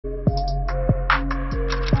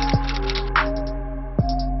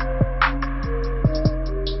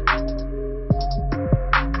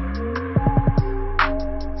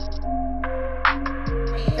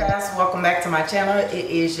back to my channel. It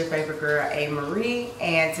is your favorite girl, A.MaRee,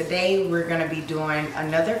 and today we're going to be doing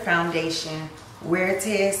another foundation wear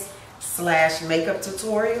test / makeup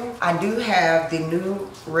tutorial. I do have the new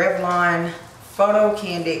Revlon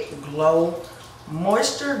Candid Glow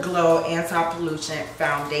Moisture Glow Anti-Pollution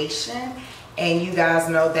Foundation, and you guys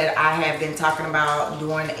know that I have been talking about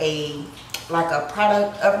doing a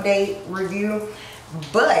product update review,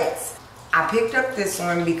 but I picked up this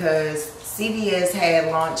one because CVS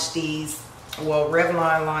had launched these, well,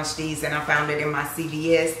 Revlon launched these, and I found it in my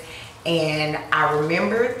CVS, and I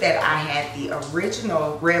remembered that I had the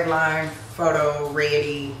original Revlon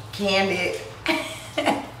PhotoReady Candid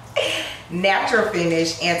Natural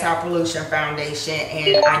Finish Anti-Pollution Foundation,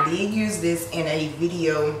 and I did use this in a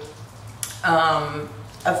video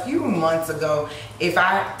a few months ago. If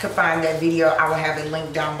I could find that video, I will have it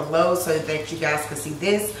linked down below so that you guys can see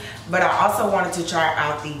this. But I also wanted to try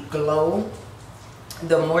out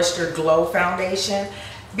the Moisture Glow Foundation,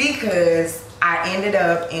 because I ended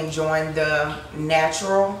up enjoying the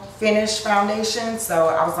Natural Finish Foundation. So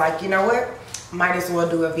I was like, you know what, might as well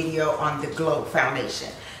do a video on the Glow Foundation.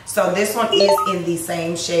 So this one is in the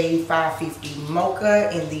same shade, 550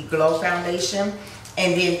 Mocha in the Glow Foundation.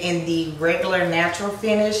 And then in the regular Natural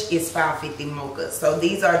Finish is 550 Mocha. So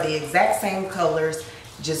these are the exact same colors,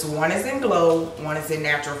 just one is in Glow, one is in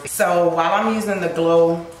Natural. So while I'm using the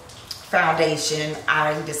Glow Foundation,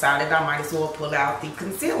 I decided I might as well pull out the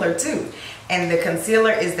concealer too. And the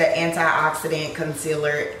concealer is the antioxidant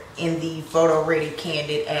concealer in the PhotoReady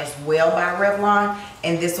Candid as well by Revlon.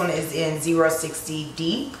 And this one is in 060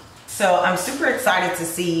 Deep. So I'm super excited to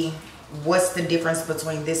see what's the difference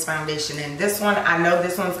between this foundation and this one. I know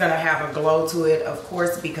this one's gonna have a glow to it, of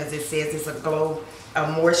course, because it says it's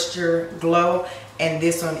a moisture glow, and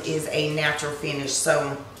this one is a natural finish.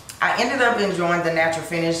 So I ended up enjoying the natural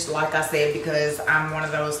finish, like I said, because I'm one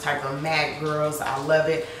of those type of matte girls. I love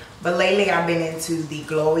it. But lately I've been into the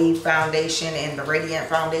glowy foundation and the radiant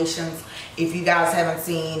foundations. If you guys haven't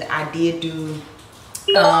seen, I did do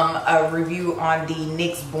a review on the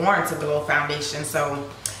NYX Born to Glow foundation. So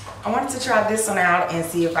I wanted to try this one out and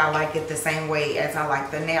see if I like it the same way as I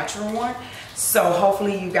like the natural one. So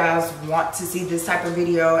hopefully you guys want to see this type of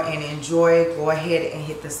video and enjoy. Go ahead and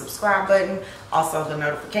hit the subscribe button, also the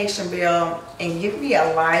notification bell, and give me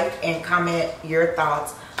a like and comment your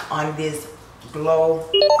thoughts on this Glow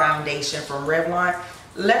foundation from Revlon.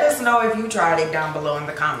 Let us know if you tried it down below in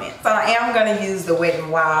the comments. So I am going to use the Wet n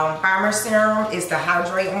Wild Primer Serum. It's the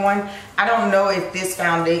hydrating one. I don't know if this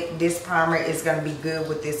primer is going to be good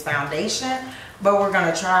with this foundation, but we're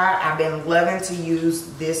going to try. I've been loving to use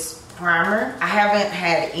this primer. I haven't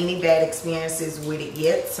had any bad experiences with it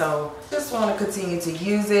yet, so just want to continue to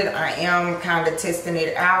use it. I am kind of testing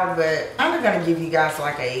it out, but I'm going to give you guys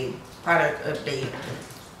like a product update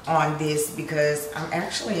on this because I'm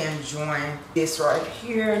actually enjoying this right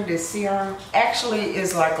here. This serum actually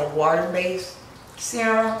is like a water-based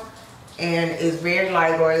serum and is very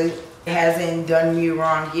lightweight. It hasn't done me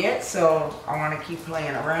wrong yet, so I want to keep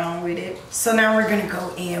playing around with it. So now we're gonna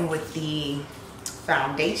go in with the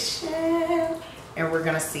foundation and we're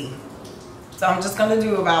gonna see. So I'm just gonna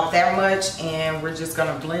do about that much, and we're just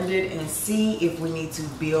gonna blend it and see if we need to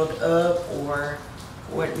build up or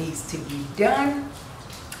what needs to be done.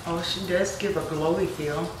 Oh, she does give a glowy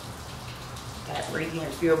feel, that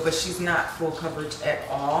radiant feel, but she's not full coverage at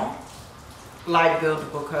all. Light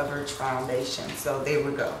buildable coverage foundation. So there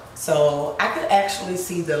we go. So I could actually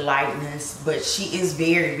see the lightness, but she is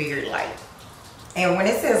very, very light. And when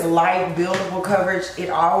it says light buildable coverage, it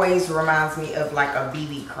always reminds me of like a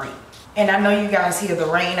BBCream. And I know you guys hear the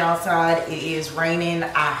rain outside. It is raining.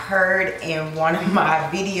 I heard in one of my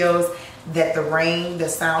videos that the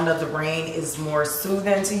sound of the rain is more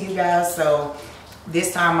soothing to you guys. So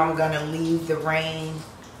this time I'm gonna leave the rain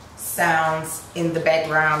sounds in the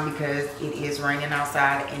background because it is raining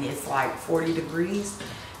outside and it's like 40 degrees.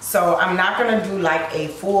 So I'm not gonna do like a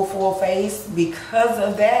full face because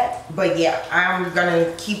of that. But yeah, I'm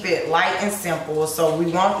gonna keep it light and simple. So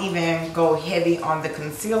we won't even go heavy on the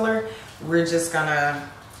concealer. We're just gonna,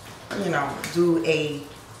 you know, do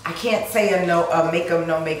I can't say a makeup,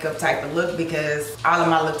 no makeup type of look, because all of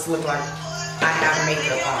my looks look like I have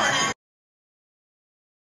makeup on.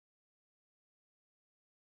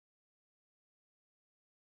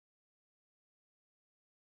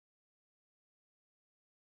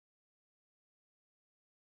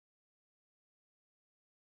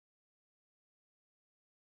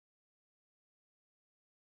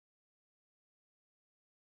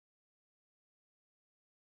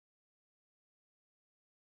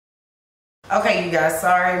 Okay, you guys,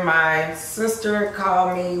 sorry, my sister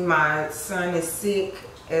called me. My son is sick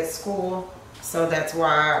at school, so that's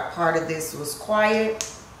why part of this was quiet,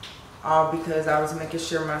 all because I was making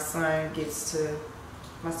sure my son gets to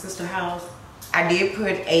my sister's house. I did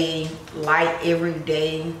put a light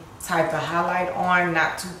everyday type of highlight on,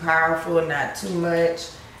 not too powerful, not too much.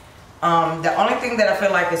 The only thing that I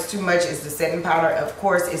feel like is too much is the setting powder. Of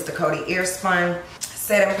course, it's the Coty Airspun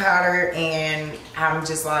setting powder, and I'm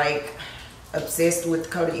just like obsessed with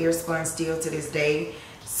Coty Airspun still to this day.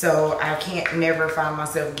 So I can't never find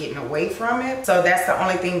myself getting away from it. So that's the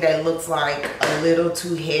only thing that looks like a little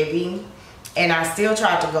too heavy. And I still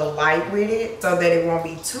tried to go light with it so that it won't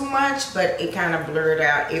be too much, but it kind of blurred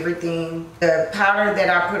out everything. The powder that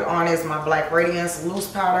I put on is my Black Radiance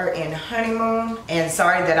Loose Powder in Honeymoon. And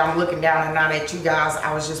sorry that I'm looking down and not at you guys.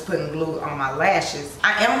 I was just putting glue on my lashes.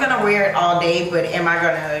 I am gonna wear it all day, but am I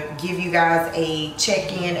gonna give you guys a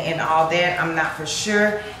check-in and all that? I'm not for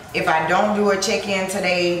sure. If I don't do a check-in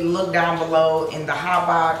today, look down below in the hot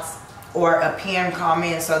box or a pinned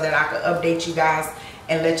comment so that I can update you guys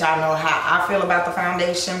and let y'all know how I feel about the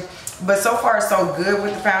foundation. But so far so good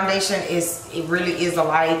with the foundation. It really is a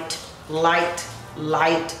light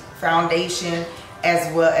foundation,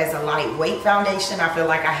 as well as a lightweight foundation. I feel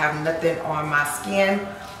like I have nothing on my skin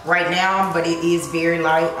right now, but it is very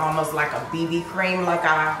light, almost like a BB cream, like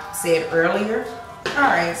I said earlier. All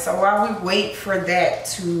right, so while we wait for that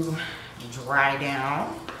to dry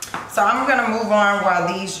down, so I'm gonna move on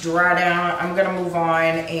while these dry down. I'm gonna move on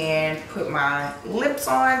and put my lips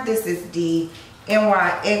on. This is the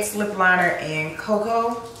NYX lip liner in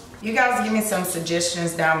Cocoa. You guys give me some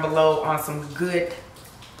suggestions down below on some good,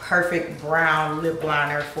 perfect brown lip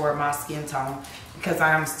liner for my skin tone, because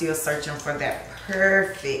I am still searching for that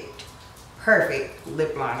perfect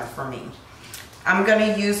lip liner for me. I'm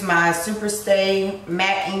gonna use my Superstay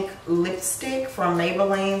Matte Ink lipstick from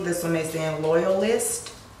Maybelline. This one is in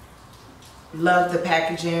Loyalist. Love the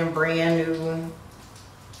packaging, brand new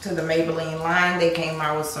to the Maybelline line. They came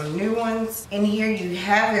out with some new ones. And here you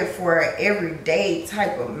have it for an everyday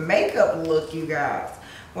type of makeup look, you guys.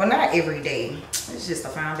 Well, not everyday, it's just a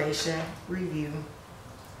foundation review.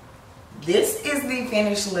 This is the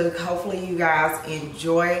finished look. Hopefully you guys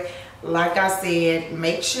enjoy. Like I said,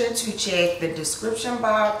 make sure to check the description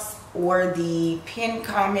box or the pinned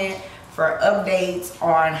comment for updates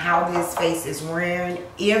on how this face is wearing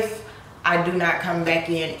if I do not come back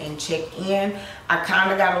in and check in. I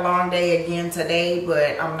kind of got a long day again today,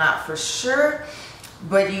 but I'm not for sure.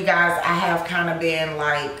 But you guys, I have kind of been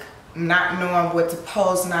like not knowing what to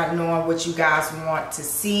post, not knowing what you guys want to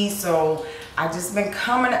see. So I just been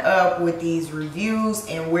coming up with these reviews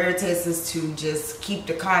and wear tests to just keep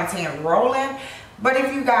the content rolling. But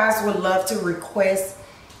if you guys would love to request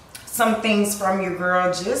some things from your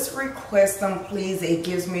girl, just request them, please. It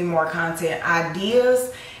gives me more content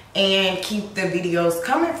ideas and keep the videos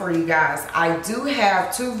coming for you guys. I do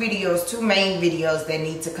have two main videos that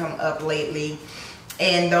need to come up lately,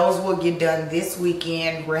 and those will get done this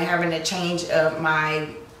weekend. We're having to change up my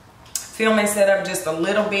filming setup just a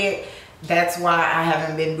little bit. That's why I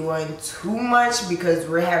haven't been doing too much, because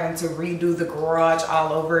we're having to redo the garage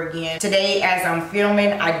all over again. Today, as I'm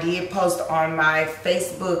filming, I did post on my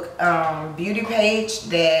Facebook beauty page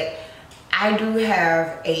that I do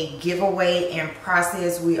have a giveaway in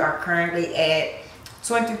process. We are currently at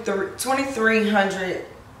 2,300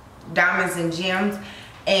 diamonds and gems,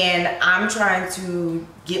 and I'm trying to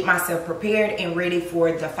get myself prepared and ready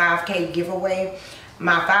for the 5K giveaway.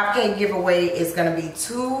 My 5K giveaway is going to be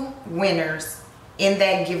 2 winners in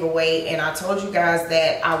that giveaway, and I told you guys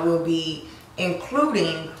that I will be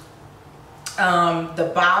including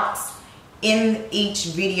the box in each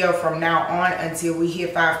video from now on until we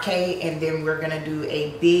hit 5K, and then we're gonna do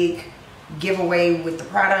a big giveaway with the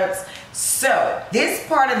products. So this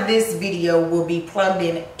part of this video will be plugged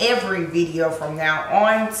in every video from now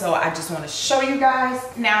on, so I just want to show you guys.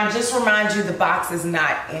 Now just remind you, the box is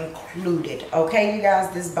not included, okay you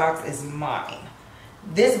guys? This box is mine.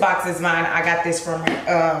 This box is mine. I got this from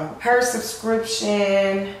her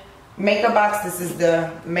subscription makeup box. This is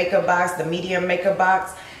the makeup box, the medium makeup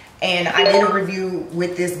box. And I did a review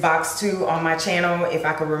with this box too on my channel. If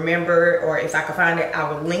I could remember, or if I could find it,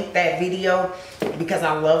 I will link that video because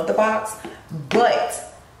I love the box. But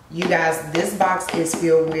you guys, this box is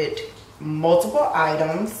filled with multiple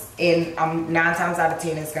items, and 9 times out of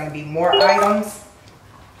 10 it's going to be more items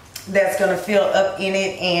that's going to fill up in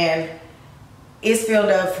it, and it's filled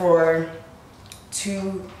up for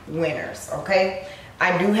 2 winners, okay?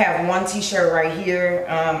 I do have one t-shirt right here.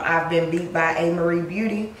 I've been beat by A.MaRee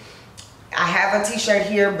Beauty. I have a t-shirt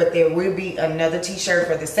here, but there will be another t-shirt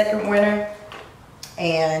for the second winner.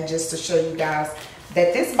 And just to show you guys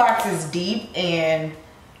that this box is deep, and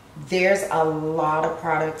there's a lot of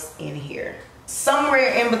products in here.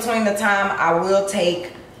 Somewhere in between the time, I will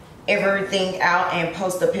take everything out and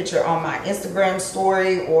post a picture on my Instagram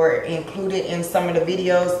story or include it in some of the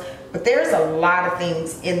videos. But there's a lot of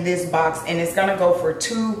things in this box, and it's gonna go for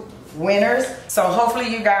 2 winners. So hopefully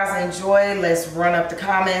you guys enjoy. Let's run up the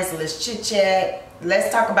comments, let's chit chat, let's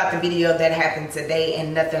talk about the video that happened today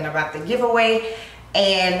and nothing about the giveaway.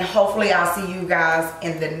 And hopefully I'll see you guys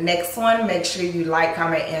in the next one. Make sure you like,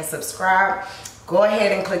 comment, and subscribe. Go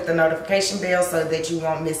ahead and click the notification bell so that you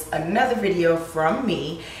won't miss another video from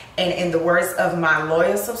me. And in the words of my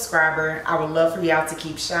loyal subscriber, I would love for y'all to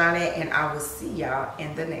keep shining, and I will see y'all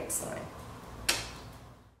in the next one.